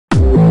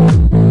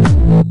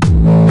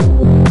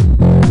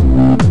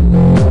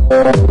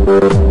Hello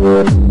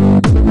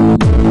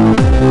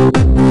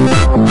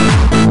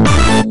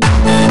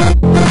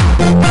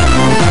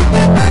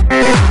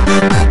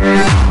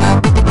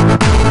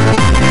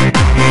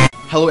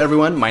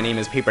everyone, my name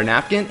is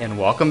PaperNapkin, and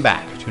welcome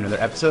back to another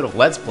episode of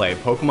Let's Play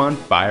Pokémon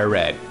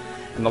FireRed.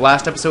 In the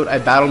last episode, I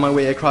battled my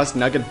way across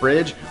Nugget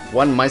Bridge,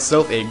 won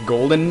myself a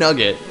golden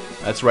nugget.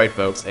 That's right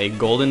folks, a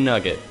golden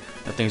nugget.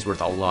 That thing's worth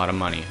a lot of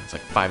money. It's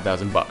like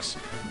 5,000 bucks.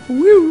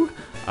 Woo!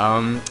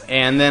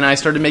 And then I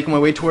started making my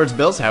way towards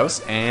Bill's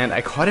house, and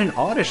I caught an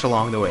Oddish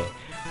along the way,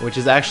 which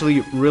is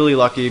actually really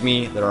lucky of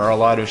me. There are a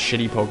lot of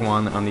shitty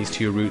Pokemon on these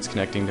two routes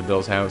connecting to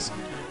Bill's house,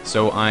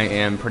 so I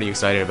am pretty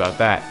excited about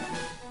that.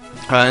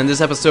 In this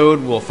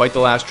episode, we'll fight the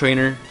last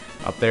trainer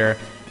up there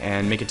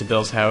and make it to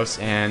Bill's house,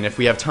 and if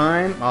we have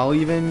time, I'll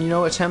even,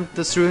 attempt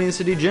the Cerulean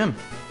City Gym.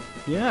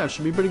 Yeah, it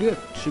should be pretty good.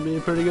 Should be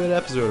a pretty good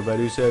episode if I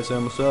do say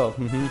so myself.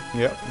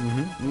 Yep.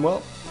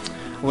 Well,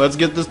 let's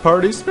get this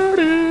party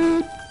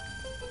started.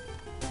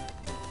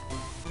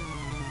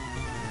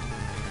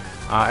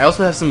 I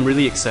also have some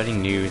really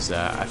exciting news.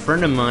 A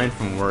friend of mine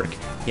from work,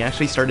 he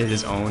actually started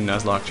his own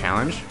Nuzlocke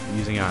challenge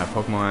using a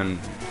Pokemon,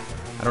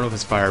 I don't know if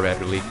it's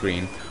FireRed or Leaf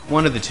Green,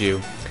 one of the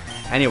two.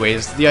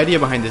 Anyways, the idea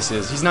behind this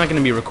is he's not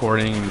going to be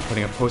recording and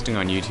posting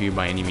on YouTube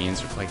by any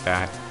means like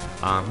that.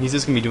 He's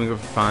just going to be doing it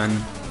for fun,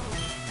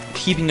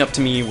 keeping up to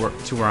me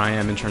to where I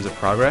am in terms of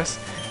progress,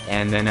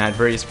 and then at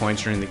various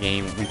points during the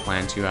game we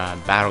plan to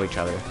battle each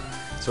other.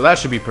 So that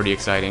should be pretty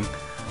exciting.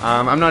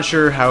 I'm not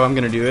sure how I'm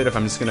going to do it, if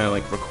I'm just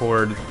going to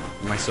record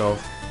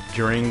myself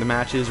during the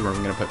matches or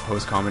I'm going to put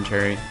post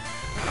commentary.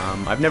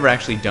 I've never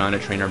actually done a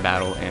trainer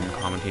battle and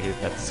commentated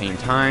at the same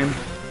time,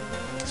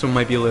 so it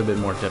might be a little bit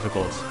more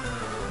difficult.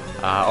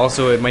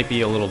 Also, it might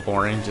be a little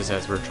boring just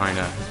as we're trying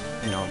to,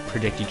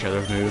 predict each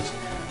other's moves.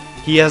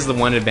 He has the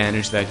one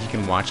advantage that he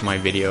can watch my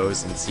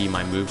videos and see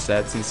my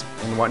movesets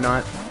and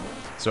whatnot.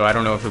 So I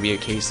don't know if it'll be a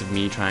case of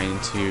me trying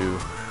to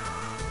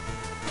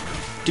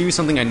do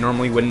something I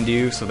normally wouldn't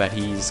do so that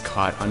he's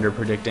caught under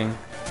predicting.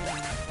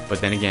 But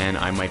then again,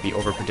 I might be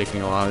over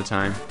predicting a lot of the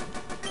time.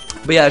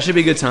 But yeah, it should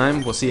be a good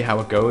time. We'll see how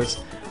it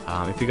goes.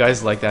 If you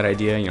guys like that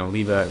idea,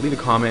 leave a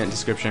comment,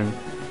 description,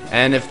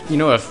 and if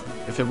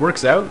it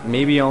works out,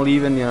 maybe I'll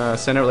even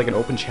send out an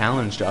open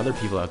challenge to other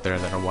people out there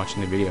that are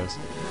watching the videos.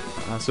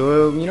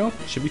 So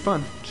should be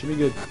fun. Should be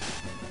good.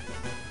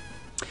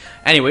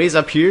 Anyways,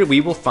 up here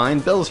we will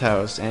find Bill's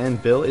house,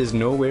 and Bill is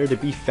nowhere to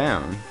be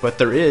found. But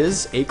there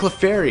is a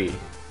Clefairy.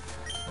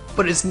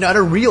 But it's not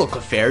a real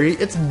Clefairy,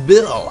 it's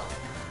Bill.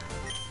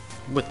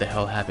 What the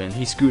hell happened?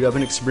 He screwed up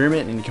an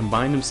experiment and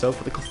combined himself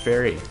with a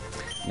Clefairy.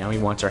 Now he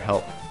wants our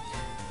help.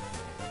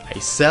 A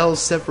cell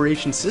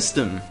separation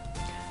system.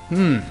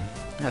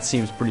 That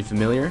seems pretty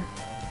familiar.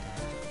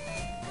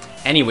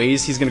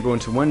 Anyways, he's gonna go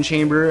into one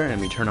chamber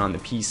and we turn on the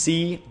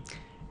PC,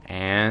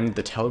 and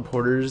the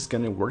teleporter's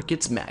gonna work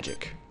its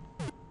magic.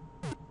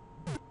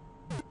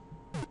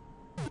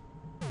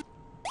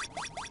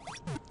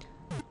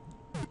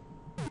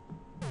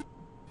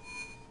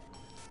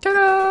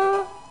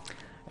 Ta-da!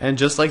 And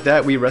just like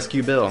that, we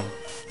rescue Bill.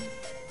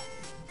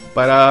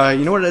 But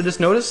you know what I just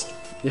noticed?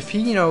 If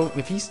he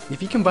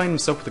combined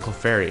himself with the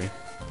Clefairy,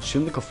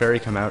 shouldn't the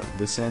Clefairy come out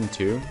this end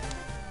too?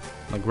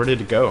 Where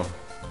did it go?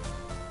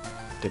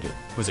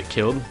 Was it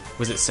killed?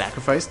 Was it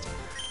sacrificed?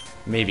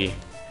 Maybe.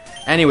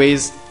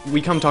 Anyways,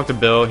 we come talk to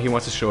Bill. He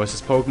wants to show us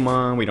his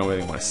Pokemon. We don't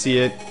really want to see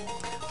it.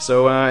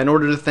 So in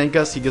order to thank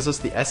us, he gives us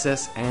the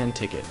SS and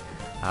ticket.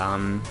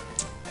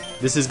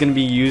 This is going to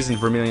be used in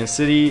Vermilion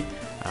City.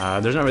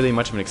 There's not really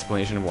much of an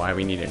explanation of why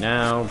we need it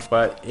now,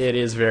 but it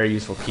is a very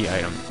useful key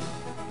item.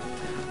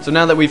 So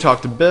now that we've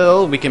talked to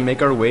Bill, we can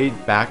make our way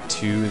back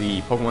to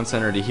the Pokemon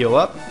Center to heal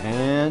up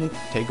and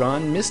take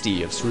on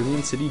Misty of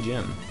Cerulean City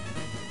Gym.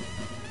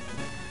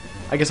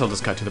 I guess I'll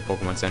just cut to the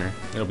Pokemon Center.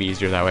 It'll be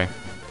easier that way.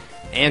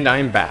 And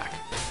I'm back.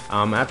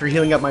 After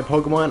healing up my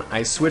Pokemon,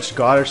 I switched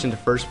Oddish into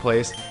first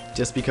place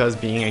just because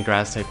being a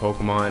Grass-type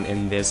Pokemon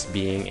and this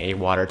being a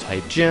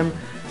Water-type gym,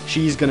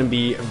 she's going to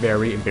be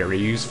very, very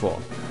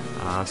useful.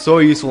 So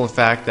useful in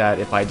fact that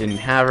if I didn't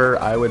have her,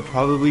 I would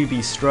probably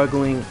be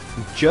struggling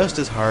just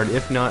as hard,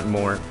 if not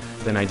more,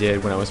 than I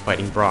did when I was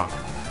fighting Brock.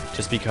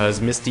 Just because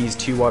Misty's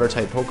two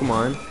Water-type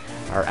Pokemon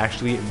are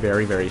actually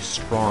very, very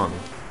strong.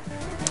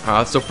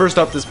 So first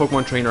up, this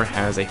Pokemon trainer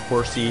has a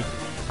Horsey.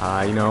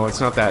 It's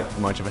not that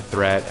much of a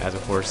threat as a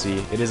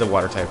Horsey. It is a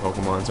Water-type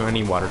Pokemon, so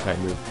any Water-type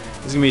move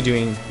is going to be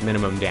doing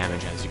minimum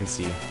damage, as you can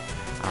see.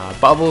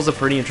 Bubble's a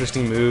pretty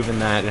interesting move in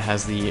that it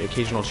has the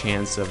occasional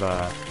chance of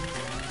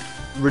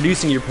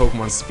reducing your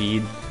Pokemon's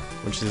speed,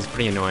 which is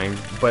pretty annoying.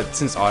 But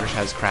since Oddish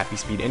has crappy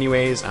speed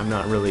anyways, I'm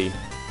not really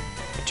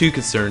too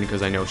concerned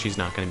because I know she's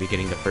not going to be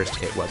getting the first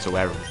hit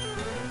whatsoever.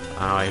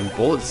 And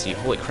Bullet Seed,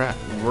 holy crap,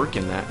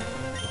 working that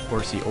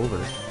Horsey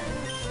over.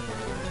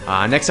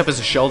 Next up is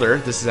a Shelter.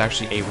 This is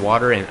actually a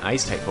Water and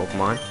Ice type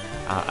Pokemon.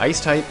 Ice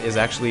type is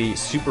actually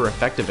super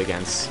effective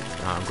against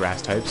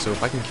Grass type, so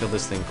if I can kill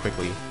this thing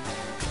quickly.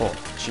 Oh,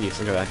 jeez,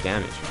 look at that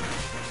damage.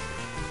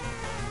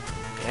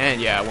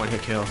 And yeah, one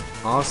hit kill.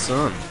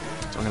 Awesome.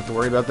 Don't have to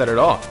worry about that at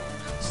all.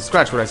 So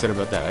scratch what I said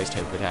about that ice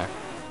type attack.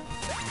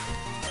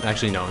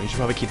 Actually, no, you should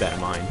probably keep that in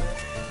mind,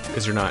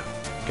 because you're not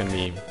going to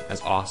be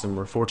as awesome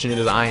or fortunate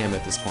as I am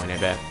at this point, I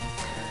bet.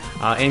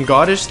 And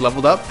Goddish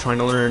leveled up, trying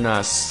to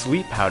learn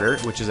Sleep Powder,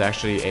 which is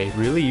actually a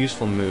really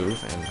useful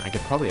move, and I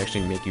could probably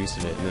actually make use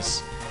of it in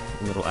this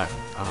little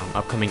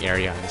upcoming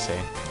area, I say.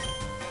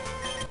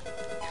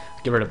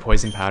 Get rid of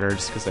Poison Powder,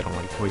 just because I don't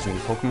like poisoning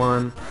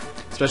Pokemon,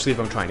 especially if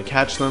I'm trying to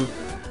catch them.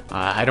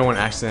 I don't want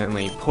to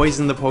accidentally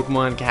poison the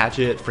Pokemon, catch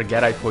it,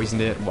 forget I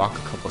poisoned it, walk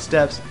a couple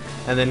steps,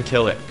 and then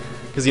kill it.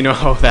 Because you know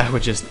how that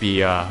would just be,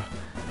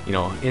 you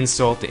know,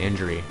 insult to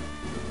injury.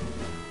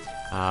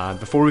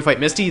 Before we fight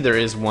Misty, there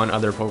is one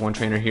other Pokemon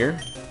trainer here.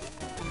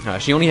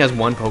 She only has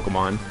one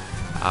Pokemon,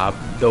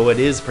 though it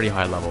is pretty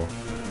high level.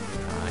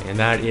 And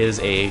that is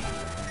a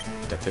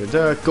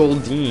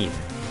Goldeen.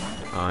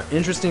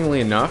 Interestingly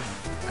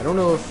enough, I don't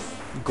know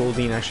if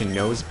Goldeen actually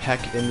knows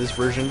Peck in this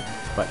version,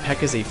 but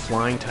Peck is a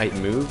flying type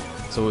move,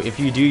 so if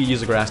you do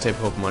use a grass type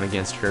Pokemon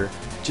against her,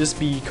 just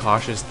be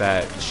cautious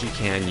that she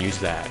can use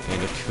that,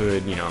 and it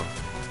could, you know,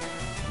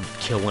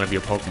 kill one of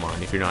your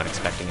Pokemon if you're not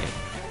expecting it.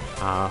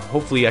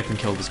 Hopefully I can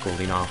kill this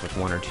Goldeen off with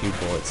 1 or 2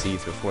 bullet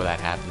seeds before that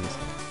happens.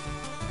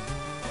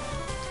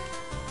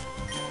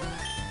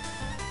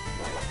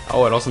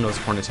 Oh, it also knows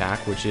Horn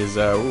Attack, which is,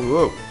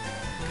 whoa,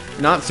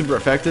 not super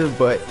effective,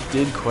 but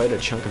did quite a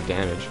chunk of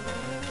damage.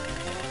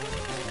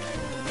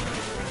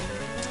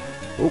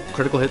 Oh,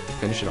 critical hit to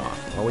finish it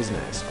off. Always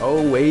nice.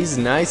 Always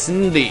nice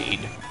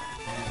indeed.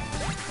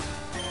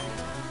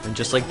 And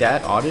just like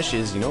that, Oddish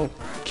is, you know,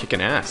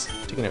 kicking ass.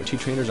 Taking out 2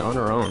 trainers on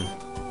her own.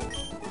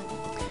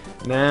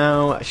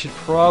 Now, I should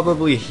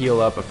probably heal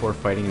up before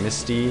fighting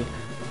Misty,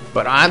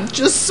 but I'm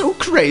just so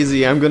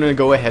crazy, I'm gonna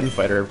go ahead and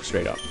fight her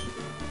straight up.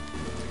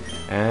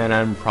 And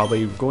I'm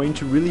probably going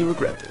to really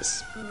regret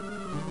this.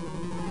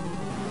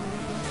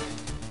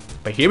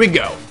 But here we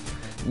go.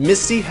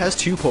 Misty has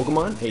 2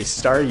 Pokemon, a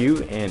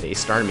Staryu and a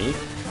Starmie.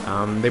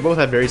 They both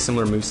have very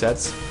similar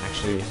movesets.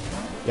 Actually,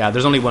 yeah,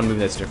 there's only one move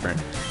that's different.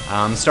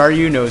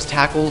 Staryu knows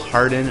Tackle,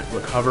 Harden,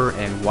 Recover,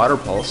 and Water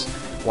Pulse.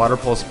 Water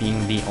Pulse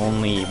being the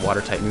only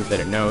Water-type move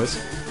that it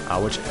knows,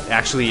 which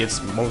actually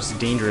its most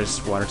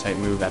dangerous Water-type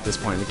move at this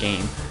point in the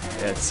game.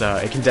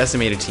 It can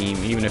decimate a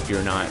team even if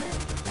you're not,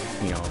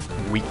 you know,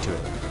 weak to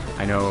it.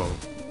 I know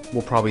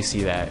we'll probably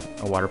see that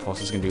a Water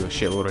Pulse is going to do a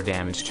shitload of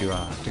damage to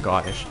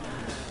Goddish.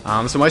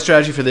 So my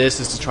strategy for this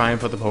is to try and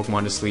put the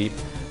Pokemon to sleep,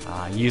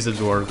 use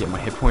Absorb, get my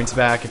hit points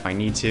back if I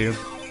need to,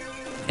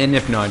 and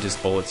if not,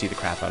 just Bullet Seed the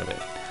crap out of it.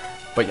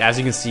 But as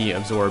you can see,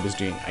 Absorb is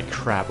doing a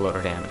crap load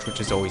of damage, which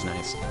is always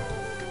nice.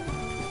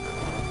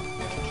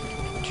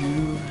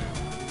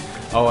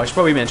 Oh, I should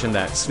probably mention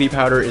that Sleep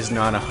Powder is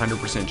not a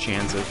 100%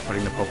 chance of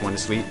putting the Pokemon to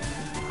sleep.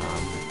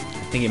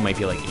 I think it might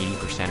be like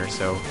 80% or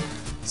so.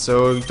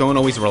 So don't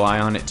always rely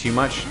on it too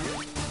much.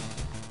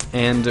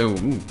 And,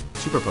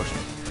 Super Potion.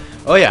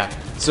 Oh yeah,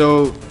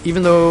 so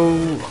even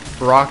though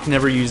Brock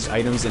never used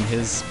items in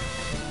his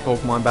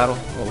Pokemon battle,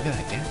 oh look at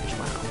that damage,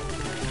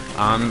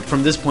 wow.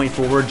 From this point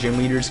forward, gym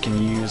leaders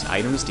can use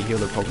items to heal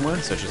their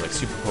Pokemon, such as like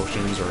Super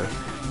Potions or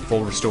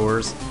Full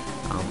Restores.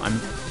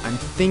 I'm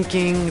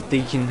thinking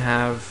they can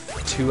have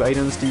 2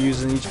 items to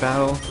use in each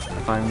battle,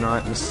 if I'm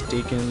not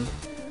mistaken.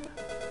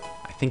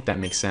 I think that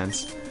makes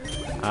sense.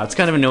 It's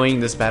kind of annoying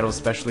this battle,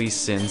 especially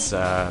since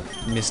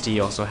Misty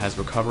also has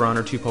Recover on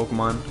her 2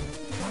 Pokemon.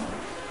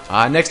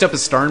 Next up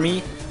is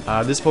Starmie.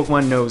 This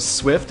Pokemon knows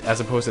Swift as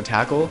opposed to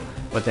Tackle,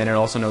 but then it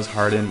also knows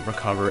Harden,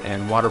 Recover,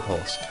 and Water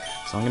Pulse.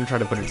 So I'm going to try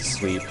to put it to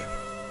sleep.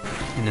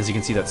 And as you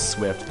can see, that's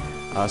Swift.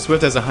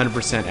 Swift has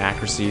 100%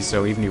 accuracy,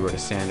 so even if you were to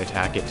Sand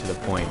Attack it to the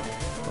point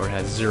where it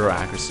has 0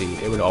 accuracy,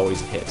 it would always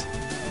hit.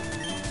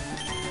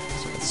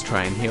 So let's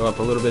try and heal up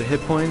a little bit of hit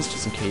points,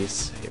 just in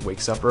case it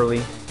wakes up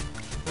early.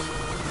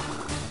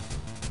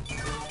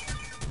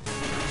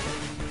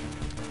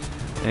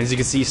 And as you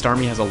can see,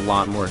 Starmie has a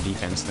lot more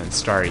defense than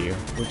Staryu,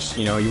 which,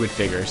 you know, you would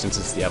figure since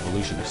it's the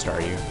evolution of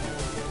Staryu.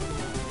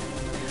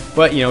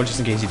 But, you know, just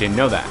in case you didn't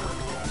know that.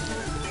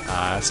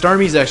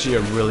 Starmie is actually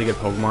a really good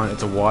Pokemon.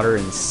 It's a Water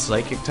and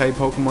Psychic type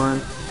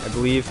Pokemon, I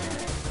believe.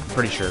 I'm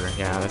pretty sure.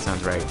 Yeah, that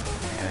sounds right.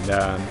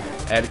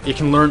 And it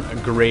can learn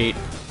great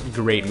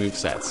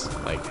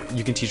movesets. Like,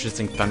 you can teach this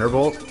thing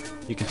Thunderbolt.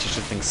 You can teach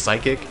this thing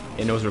Psychic.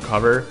 It knows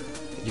Recover.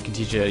 You can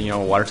teach it, you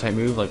know, a Water type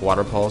move like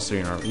Water Pulse or,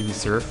 you know, even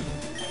Surf.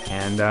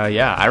 And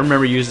yeah, I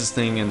remember using this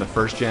thing in the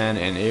 1st gen,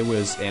 and it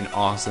was an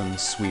awesome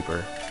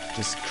sweeper.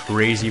 Just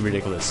crazy,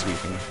 ridiculous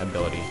sweeping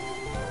ability.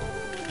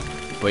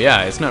 But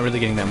yeah, it's not really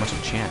getting that much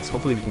of a chance.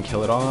 Hopefully we can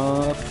kill it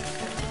off.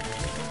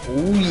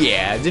 Oh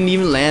yeah, didn't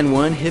even land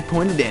 1 hit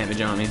point of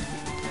damage on me.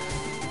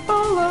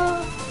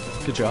 Hola!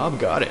 Good job,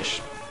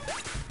 Goddish.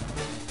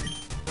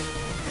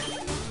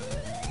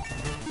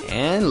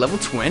 And level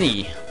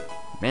 20.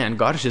 Man,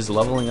 Goddish is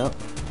leveling up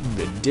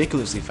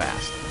ridiculously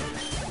fast.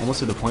 Almost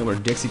to the point where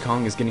Dixie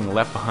Kong is getting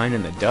left behind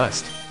in the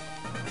dust.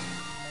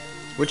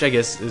 Which I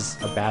guess is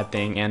a bad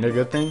thing and a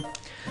good thing.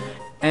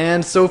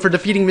 And so for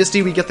defeating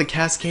Misty, we get the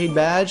Cascade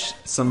Badge,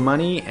 some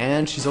money,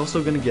 and she's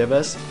also going to give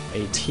us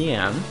a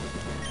TM.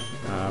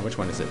 Which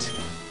one is it?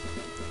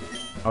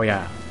 Oh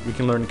yeah, we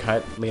can learn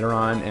Cut later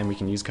on, and we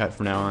can use Cut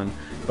from now on.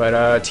 But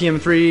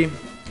TM3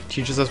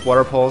 teaches us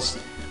Water Pulse.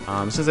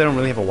 Since I don't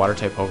really have a Water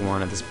type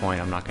Pokemon at this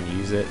point, I'm not going to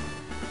use it.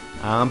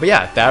 But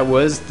yeah, that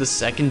was the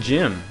second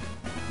gym.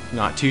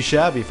 Not too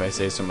shabby if I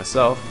say so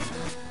myself.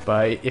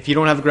 But if you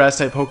don't have a Grass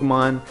type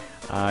Pokemon,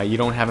 you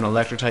don't have an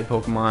Electric type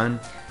Pokemon,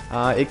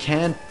 it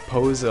can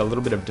pose a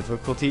little bit of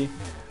difficulty,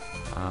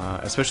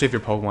 especially if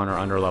your Pokemon are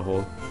under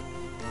leveled.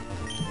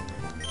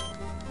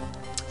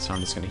 So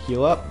I'm just going to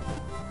heal up.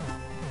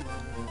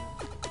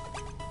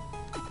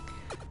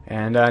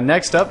 And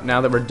next up,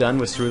 now that we're done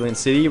with Cerulean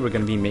City, we're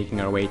going to be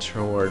making our way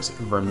towards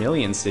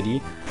Vermilion City,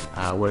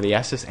 where the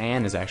SS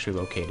Anne is actually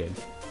located.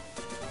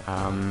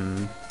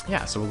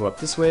 Yeah, so we'll go up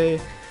this way.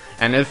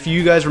 And if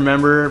you guys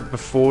remember,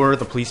 before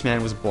the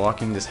policeman was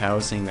blocking this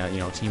house, saying that, you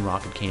know, Team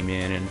Rocket came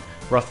in and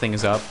roughed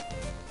things up.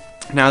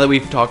 Now that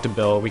we've talked to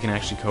Bill, we can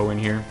actually go in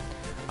here.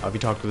 If you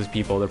talk to those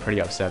people, they're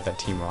pretty upset that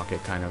Team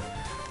Rocket kind of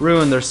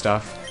ruined their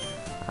stuff.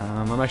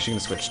 I'm actually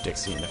going to switch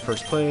Dixie in the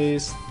first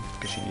place,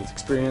 because she needs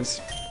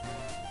experience.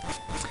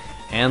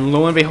 And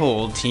lo and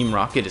behold, Team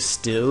Rocket is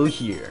still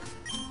here.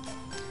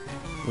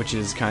 Which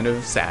is kind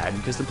of sad,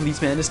 because the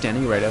policeman is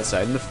standing right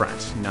outside in the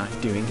front, not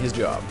doing his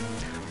job.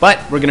 But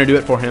we're going to do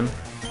it for him,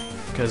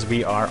 because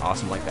we are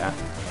awesome like that.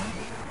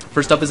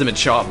 First up is a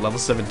Machop, level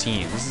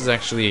 17. This is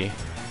actually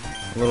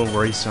a little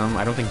worrisome.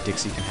 I don't think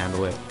Dixie can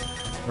handle it.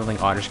 I don't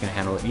think Oddish can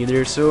handle it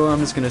either, so I'm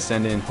just going to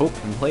send in Hope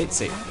and play it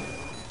safe.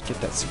 Get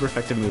that super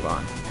effective move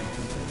on.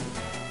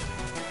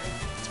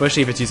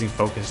 Especially if it's using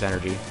Focus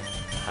Energy.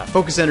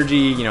 Focus Energy,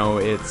 you know,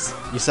 it's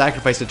you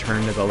sacrifice a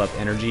turn to build up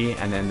energy,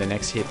 and then the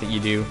next hit that you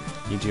do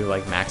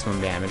like maximum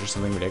damage or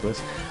something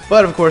ridiculous.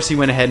 But of course, he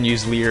went ahead and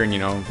used Leer, and you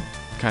know,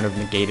 kind of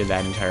negated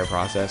that entire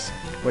process.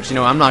 Which, you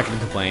know, I'm not going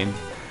to complain.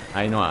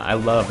 I know I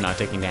love not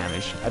taking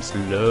damage. I just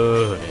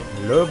love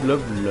it,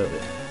 love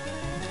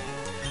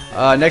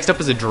it. Next up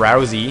is a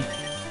Drowsy,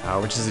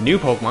 which is a new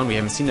Pokemon we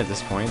haven't seen at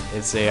this point.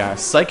 It's a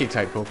Psychic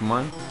type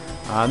Pokemon.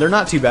 They're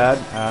not too bad.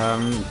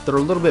 They're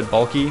a little bit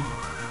bulky,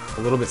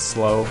 a little bit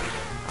slow.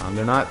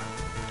 They're not.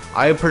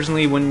 I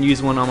personally wouldn't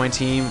use one on my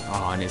team.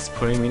 Oh, and it's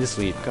putting me to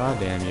sleep. God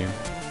damn you.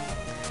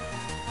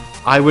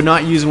 I would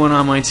not use one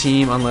on my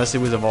team unless it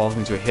was evolved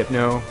into a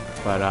Hypno,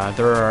 but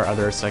there are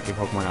other Psychic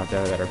Pokemon out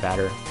there that are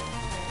better.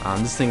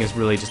 This thing is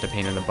really just a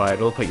pain in the butt.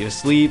 It'll put you to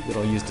sleep.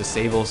 It'll use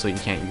Disable so you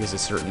can't use a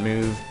certain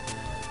move.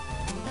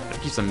 But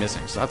it keeps them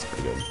missing, so that's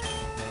pretty good.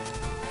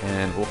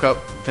 And woke up,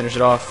 finish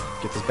it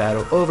off, get this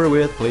battle over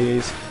with,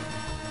 please.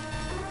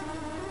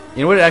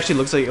 You know what it actually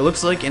looks like? It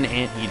looks like an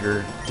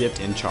anteater dipped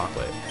in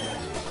chocolate.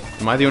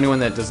 Am I the only one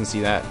that doesn't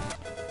see that?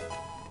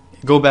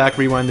 Go back,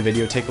 rewind the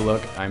video, take a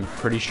look. I'm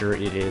pretty sure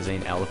it is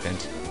an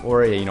elephant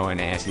or a, you know,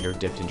 an anteater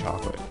dipped in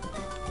chocolate.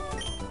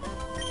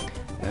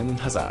 And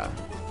huzzah!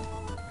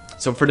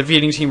 So for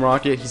defeating Team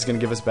Rocket, he's going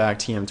to give us back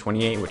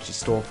TM28, which he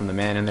stole from the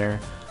man in there.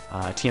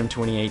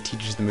 TM28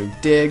 teaches the move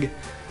Dig.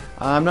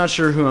 I'm not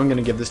sure who I'm going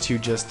to give this to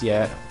just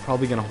yet.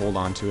 Probably going to hold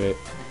on to it.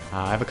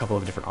 I have a couple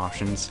of different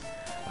options.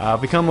 If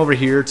we come over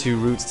here to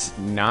Route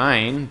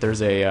 9,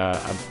 there's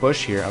a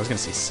bush here. I was going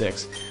to say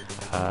 6.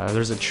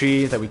 There's a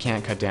tree that we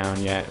can't cut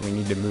down yet. We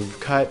need to move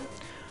cut.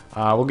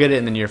 We'll get it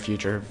in the near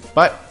future.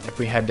 But if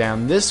we head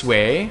down this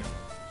way,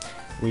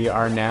 we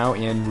are now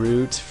in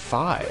Route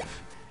 5.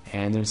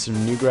 And there's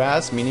some new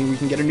grass, meaning we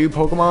can get a new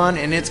Pokemon,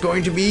 and it's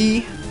going to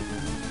be...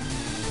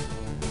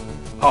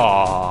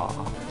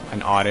 Aww,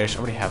 an Oddish. I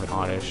already have an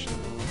Oddish.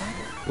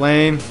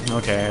 Lame.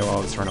 Okay, well,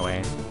 let's run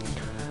away.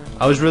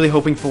 I was really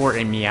hoping for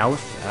a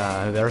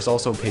Meowth. There's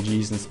also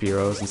Pidgeys and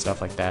Spearows and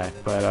stuff like that,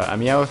 but a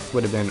Meowth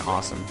would have been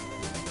awesome.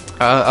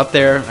 Up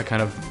there, I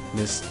kind of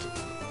missed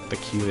the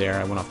cue there.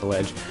 I went off the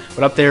ledge.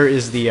 But up there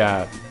is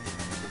the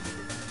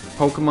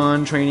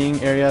Pokemon training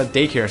area,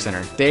 daycare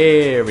center.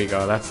 There we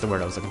go. That's the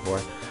word I was looking for.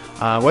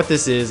 What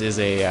this is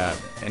an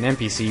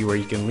NPC where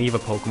you can leave a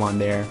Pokemon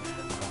there.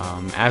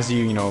 As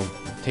you know,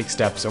 take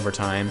steps over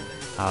time,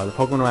 the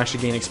Pokemon will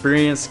actually gain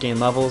experience, gain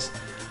levels.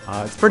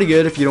 It's pretty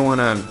good if you don't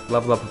want to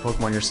level up a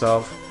Pokemon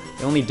yourself.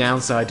 The only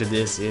downside to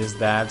this is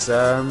that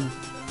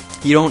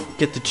you don't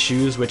get to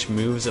choose which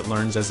moves it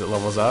learns as it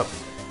levels up.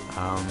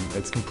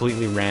 It's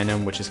completely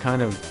random, which is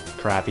kind of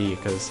crappy,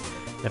 because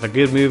if a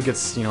good move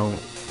gets, you know,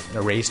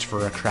 erased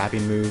for a crappy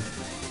move,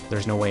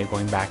 there's no way of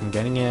going back and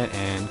getting it,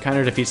 and kind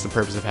of defeats the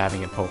purpose of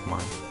having a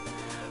Pokemon.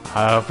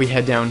 If we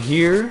head down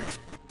here,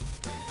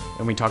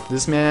 and we talk to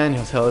this man,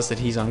 he'll tell us that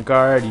he's on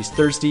guard, he's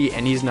thirsty,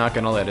 and he's not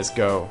going to let us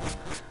go.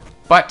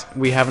 But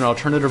we have an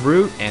alternative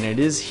route, and it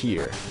is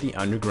here, the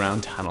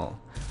underground tunnel.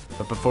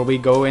 But before we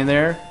go in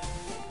there,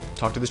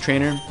 talk to this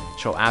trainer.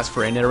 She'll ask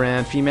for a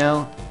Nidoran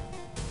female.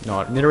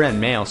 No, Nidoran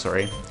male,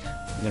 sorry.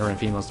 Nidoran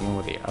female is the one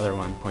with the other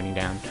one pointing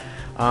down.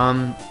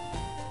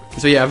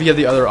 So yeah, if you have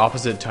the other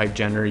opposite type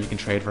gender, you can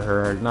trade for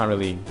her. Not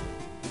really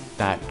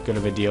that good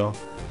of a deal.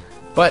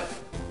 But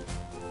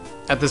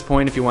at this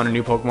point, if you want a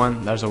new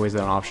Pokemon, there's always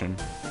an option.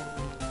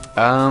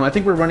 I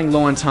think we're running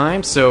low on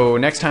time, so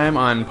next time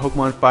on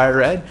Pokemon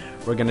FireRed,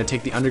 we're going to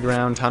take the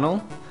underground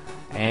tunnel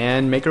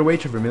and make our way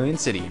to Vermilion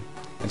City.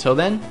 Until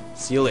then,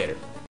 see you later.